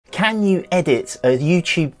Can you edit a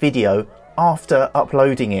YouTube video after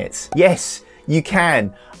uploading it? Yes, you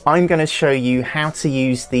can. I'm going to show you how to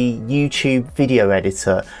use the YouTube video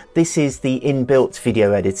editor. This is the inbuilt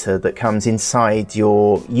video editor that comes inside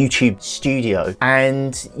your YouTube studio,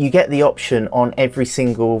 and you get the option on every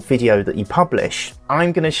single video that you publish.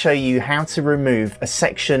 I'm going to show you how to remove a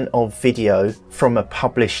section of video from a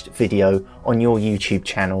published video on your YouTube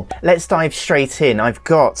channel. Let's dive straight in. I've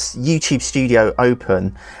got YouTube Studio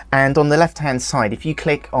open, and on the left hand side, if you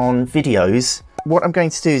click on videos, what I'm going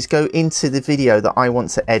to do is go into the video that I want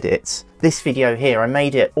to edit. This video here, I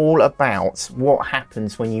made it all about what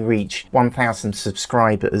happens when you reach 1,000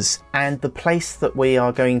 subscribers. And the place that we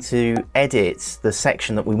are going to edit the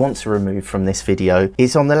section that we want to remove from this video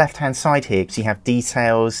is on the left hand side here. So you have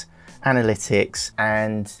details, analytics,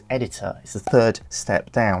 and editor. It's the third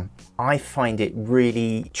step down. I find it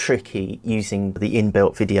really tricky using the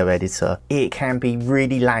inbuilt video editor. It can be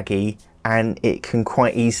really laggy, and it can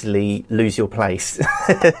quite easily lose your place.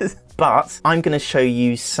 But I'm going to show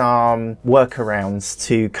you some workarounds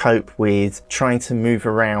to cope with trying to move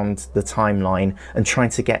around the timeline and trying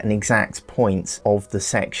to get an exact point of the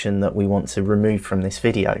section that we want to remove from this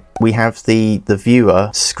video. We have the viewer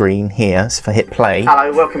screen here, so if I hit play.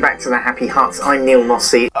 Hello, welcome back to The Happy Hut. I'm Neil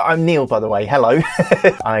Mossey. I'm Neil, by the way, hello.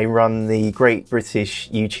 I run the Great British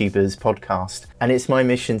YouTubers podcast, and it's my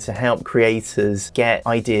mission to help creators get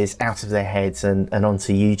ideas out of their heads and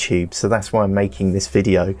onto YouTube. So that's why I'm making this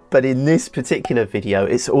video. But in this particular video,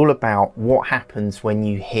 it's all about what happens when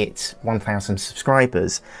you hit 1,000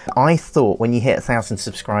 subscribers. I thought when you hit 1,000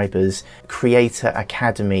 subscribers, Creator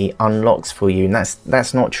Academy unlocks for you, and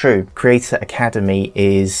that's not true. Creator Academy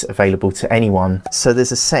is available to anyone. So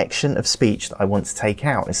there's a section of speech that I want to take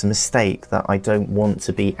out. It's a mistake that I don't want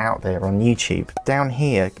to be out there on YouTube. Down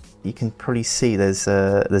here, you can probably see there's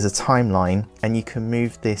a timeline, and you can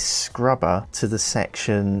move this scrubber to the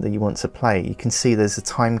section that you want to play. You can see there's a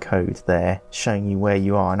time code there showing you where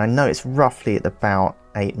you are, and I know it's roughly at about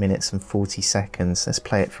 8 minutes and 40 seconds. Let's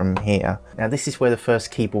play it from here. Now this is where the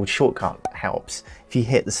first keyboard shortcut helps. If you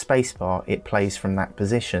hit the spacebar, it plays from that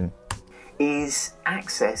position. Is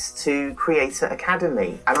access to Creator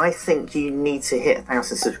Academy, and I think you need to hit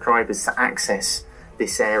 1,000 subscribers to access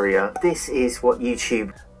this area. This is what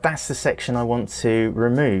YouTube... That's the section I want to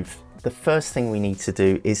remove. The first thing we need to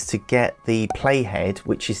do is to get the playhead,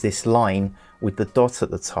 which is this line with the dot at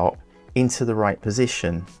the top, into the right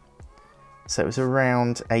position. So it was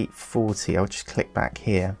around 8:40. I'll just click back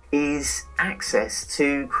here. Is access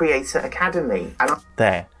to Creator Academy. And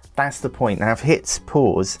there, that's the point. Now I've hit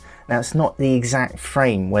pause. Now it's not the exact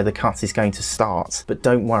frame where the cut is going to start, but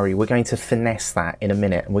don't worry, we're going to finesse that in a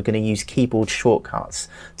minute, and we're going to use keyboard shortcuts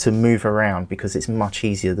to move around because it's much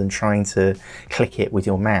easier than trying to click it with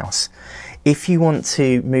your mouse. If you want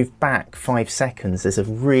to move back 5 seconds, there's a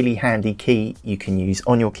really handy key you can use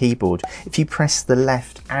on your keyboard. If you press the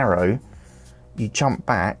left arrow, you jump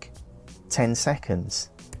back 10 seconds.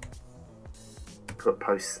 Put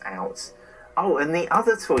posts out. Oh, and the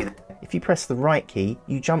other toy. If you press the right key,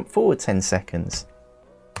 you jump forward 10 seconds.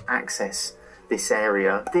 Access this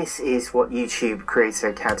area. This is what YouTube Creator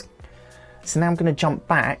Academy. So now I'm going to jump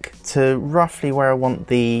back to roughly where I want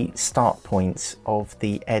the start point of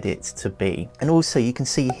the edit to be. And also you can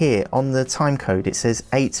see here on the time code, it says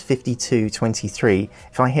 8:52:23.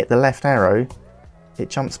 If I hit the left arrow, it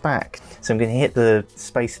jumps back. So I'm going to hit the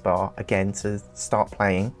spacebar again to start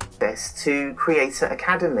playing. This to Creator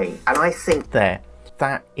Academy, and I think there,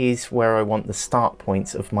 that is where I want the start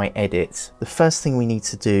point of my edit. The first thing we need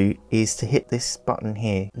to do is to hit this button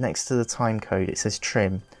here next to the time code. It says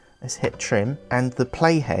trim. Let's hit trim, and the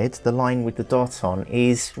playhead, the line with the dot on,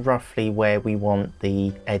 is roughly where we want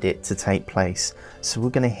the edit to take place. So we're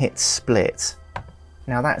going to hit split.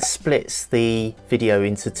 Now that splits the video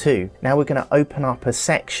into two. Now we're going to open up a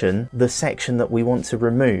section, the section that we want to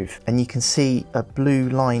remove, and you can see a blue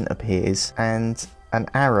line appears and an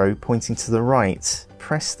arrow pointing to the right.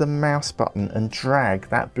 Press the mouse button and drag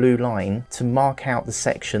that blue line to mark out the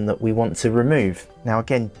section that we want to remove. Now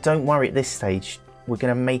again, don't worry at this stage. We're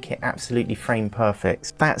going to make it absolutely frame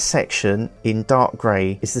perfect. That section in dark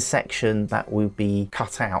grey is the section that will be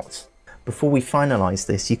cut out. Before we finalise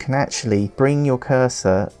this, you can actually bring your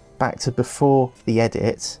cursor back to before the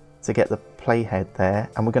edit to get the playhead there,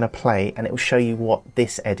 and we're going to play, and it will show you what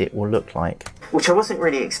this edit will look like. Which I wasn't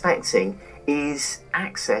really expecting is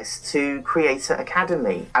access to Creator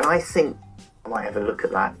Academy, and I think I might have a look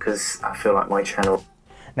at that because I feel like my channel...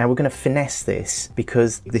 Now we're going to finesse this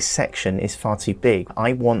because this section is far too big.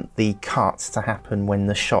 I want the cut to happen when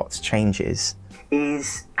the shot changes.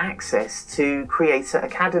 Is access to Creator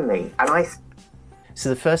Academy, and So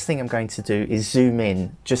the first thing I'm going to do is zoom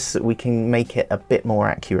in, just so we can make it a bit more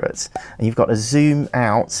accurate. And you've got a zoom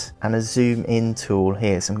out and a zoom in tool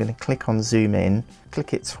here. So I'm going to click on zoom in,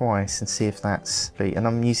 click it twice and see if that's, and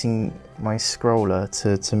I'm using my scroller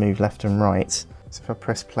to move left and right. So if I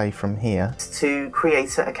press play from here. To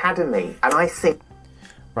Creator Academy, and I think,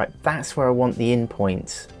 right, that's where I want the in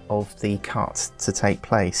point of the cut to take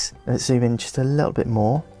place. Let's zoom in just a little bit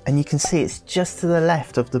more. And you can see it's just to the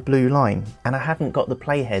left of the blue line, and I haven't got the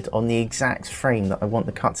playhead on the exact frame that I want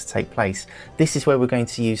the cut to take place. This is where we're going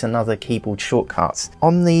to use another keyboard shortcut.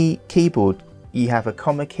 On the keyboard you have a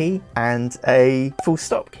comma key and a full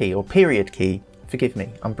stop key or period key. Forgive me,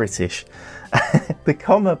 I'm British. The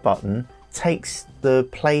comma button takes the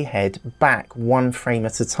playhead back one frame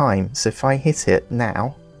at a time. So if I hit it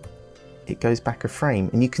now, it goes back a frame,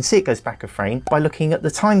 and you can see it goes back a frame by looking at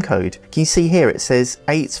the time code. Can you see here it says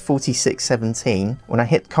 8:46:17. When I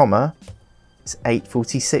hit comma, it's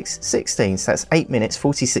 8:46:16. So that's 8 minutes,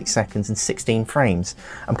 46 seconds and 16 frames.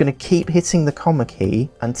 I'm going to keep hitting the comma key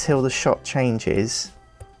until the shot changes.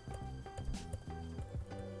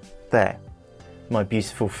 There, my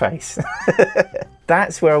beautiful face.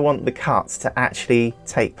 That's where I want the cuts to actually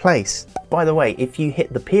take place. By the way, if you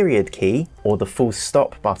hit the period key or the full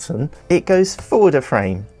stop button, it goes forward a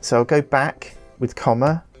frame. So I'll go back with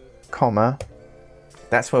comma, comma.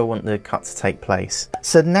 That's where I want the cut to take place.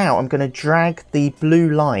 So now I'm going to drag the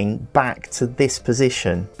blue line back to this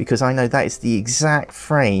position, because I know that is the exact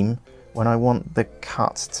frame when I want the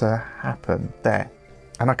cut to happen. There.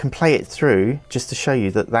 And I can play it through just to show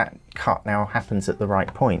you that that cut now happens at the right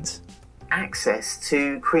point. Access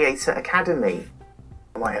to Creator Academy.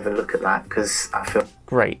 I might have a look at that because I feel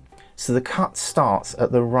great. So the cut starts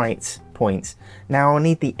at the right point. Now I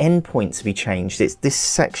need the end point to be changed. This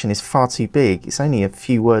section is far too big. It's only a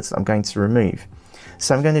few words that I'm going to remove.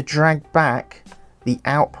 So I'm going to drag back the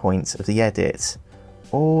out point of the edit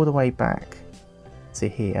all the way back to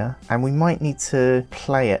here, and we might need to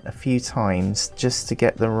play it a few times just to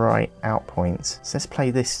get the right out point. So let's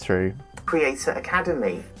play this through. Creator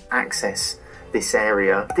Academy. Access this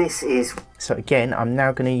area. This is, so again I'm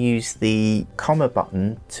now going to use the comma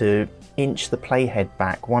button to inch the playhead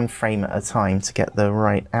back one frame at a time to get the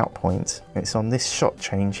right out point. It's on this shot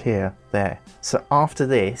change here. There. So after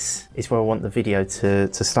this is where I want the video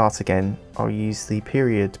to start again. I'll use the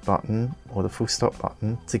period button or the full stop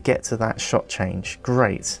button to get to that shot change.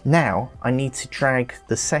 Great. Now I need to drag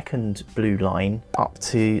the second blue line up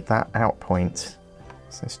to that out point.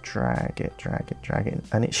 So let's drag it,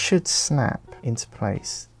 and it should snap into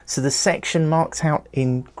place. So the section marked out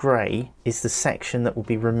in grey is the section that will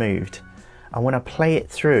be removed. And when I play it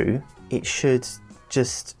through, it should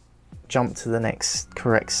just jump to the next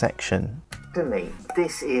correct section. For me,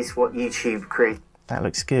 this is what YouTube creates. That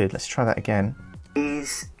looks good. Let's try that again.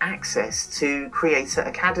 Is access to Creator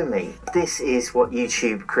Academy. This is what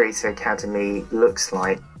YouTube Creator Academy looks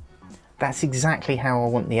like. That's exactly how I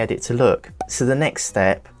want the edit to look. So the next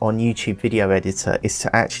step on YouTube Video Editor is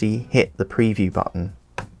to actually hit the preview button,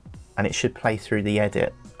 and it should play through the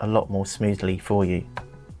edit a lot more smoothly for you.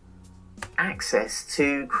 Access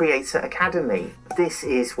to Creator Academy. This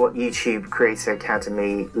is what YouTube Creator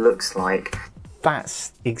Academy looks like.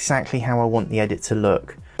 That's exactly how I want the edit to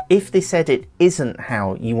look. If this edit isn't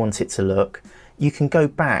how you want it to look, you can go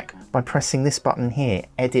back by pressing this button here,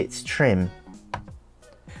 Edit Trim.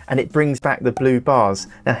 And it brings back the blue bars.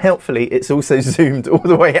 Now helpfully it's also zoomed all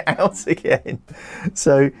the way out again.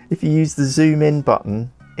 So if you use the zoom in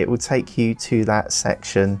button, it will take you to that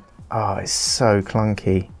section. Oh, it's so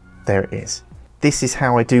clunky. There it is. This is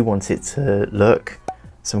how I do want it to look.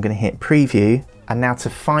 So I'm going to hit preview, and now to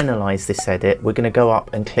finalize this edit we're going to go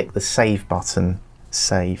up and click the save button.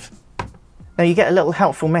 Save. Now you get a little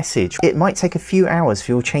helpful message. It might take a few hours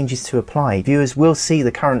for your changes to apply. Viewers will see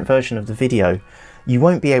the current version of the video. You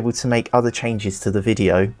won't be able to make other changes to the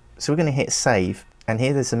video. So we're going to hit save, and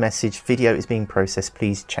here there's a message, video is being processed,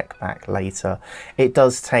 please check back later. It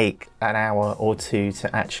does take an hour or two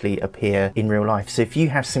to actually appear in real life. So if you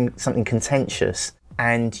have something contentious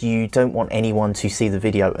and you don't want anyone to see the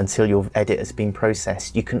video until your edit has been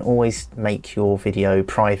processed, you can always make your video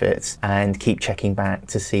private and keep checking back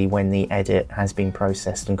to see when the edit has been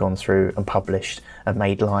processed and gone through and published and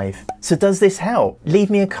made live. So does this help?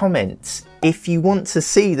 Leave me a comment. If you want to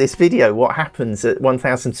see this video, what happens at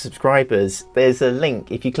 1,000 subscribers, there's a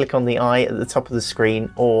link if you click on the eye at the top of the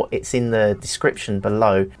screen, or it's in the description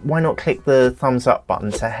below. Why not click the thumbs up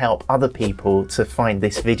button to help other people to find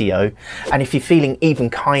this video? And if you're feeling even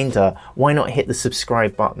kinder, why not hit the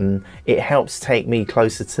subscribe button? It helps take me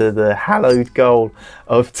closer to the hallowed goal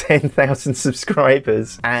of 10,000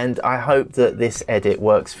 subscribers. And I hope that this edit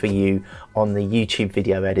works for you on the YouTube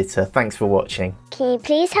video editor. Thanks for watching. Can you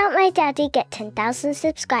please help my daddy get 10,000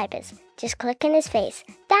 subscribers? Just click on his face.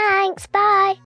 Thanks, bye!